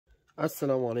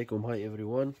Assalamu alaikum. Hi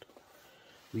everyone.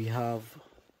 We have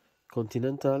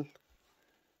Continental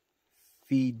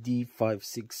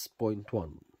VD56.1.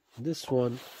 This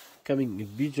one coming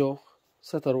with Peugeot,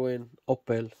 Citroën,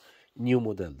 Opel, new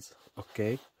models.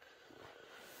 Okay.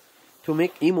 To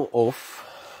make Immo Off,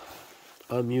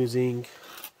 I'm using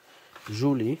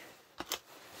Julie.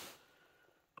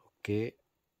 Okay.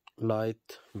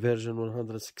 Light version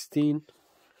 116.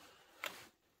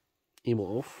 Immo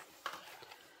Off.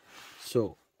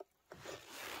 So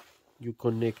you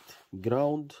connect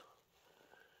ground,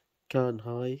 can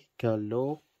high, can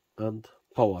low, and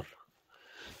power.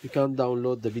 You can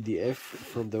download the PDF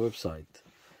from the website,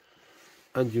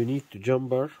 and you need to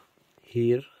jumper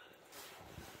here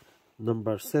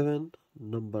number 7,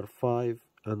 number 5,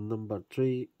 and number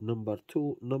 3, number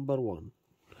 2, number 1.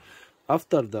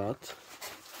 After that,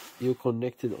 you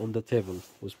connect it on the table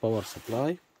with power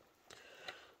supply.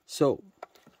 So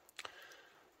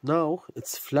now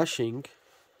it's flashing,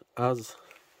 as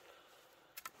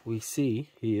we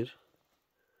see here,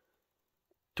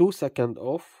 2 seconds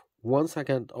off, 1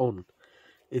 second on.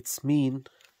 It's mean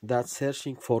that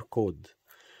searching for code.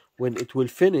 When it will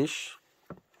finish,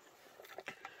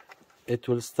 it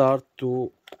will start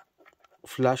to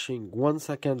flashing 1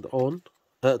 second on,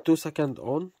 2 second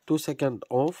on, 2 second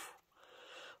off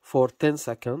for 10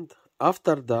 seconds.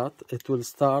 After that, it will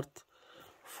start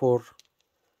for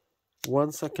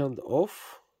 1 second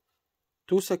off,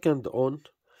 2 second on.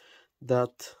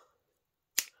 That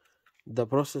the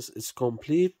process is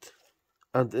complete,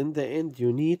 and in the end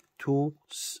you need to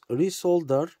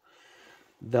resolder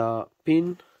the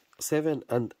pin 7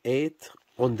 and 8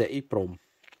 on the EEPROM.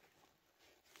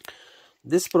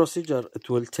 This procedure, it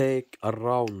will take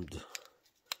around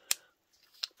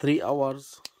 3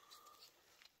 hours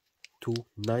to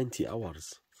 90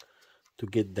 hours to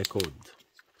get the code.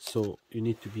 So you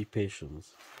need to be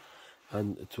patient,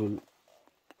 and it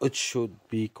should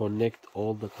be connect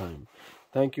all the time.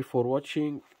 Thank you for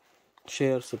watching.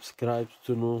 Share, subscribe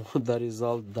to know the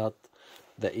result that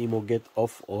the Immo get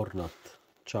off or not.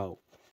 Ciao.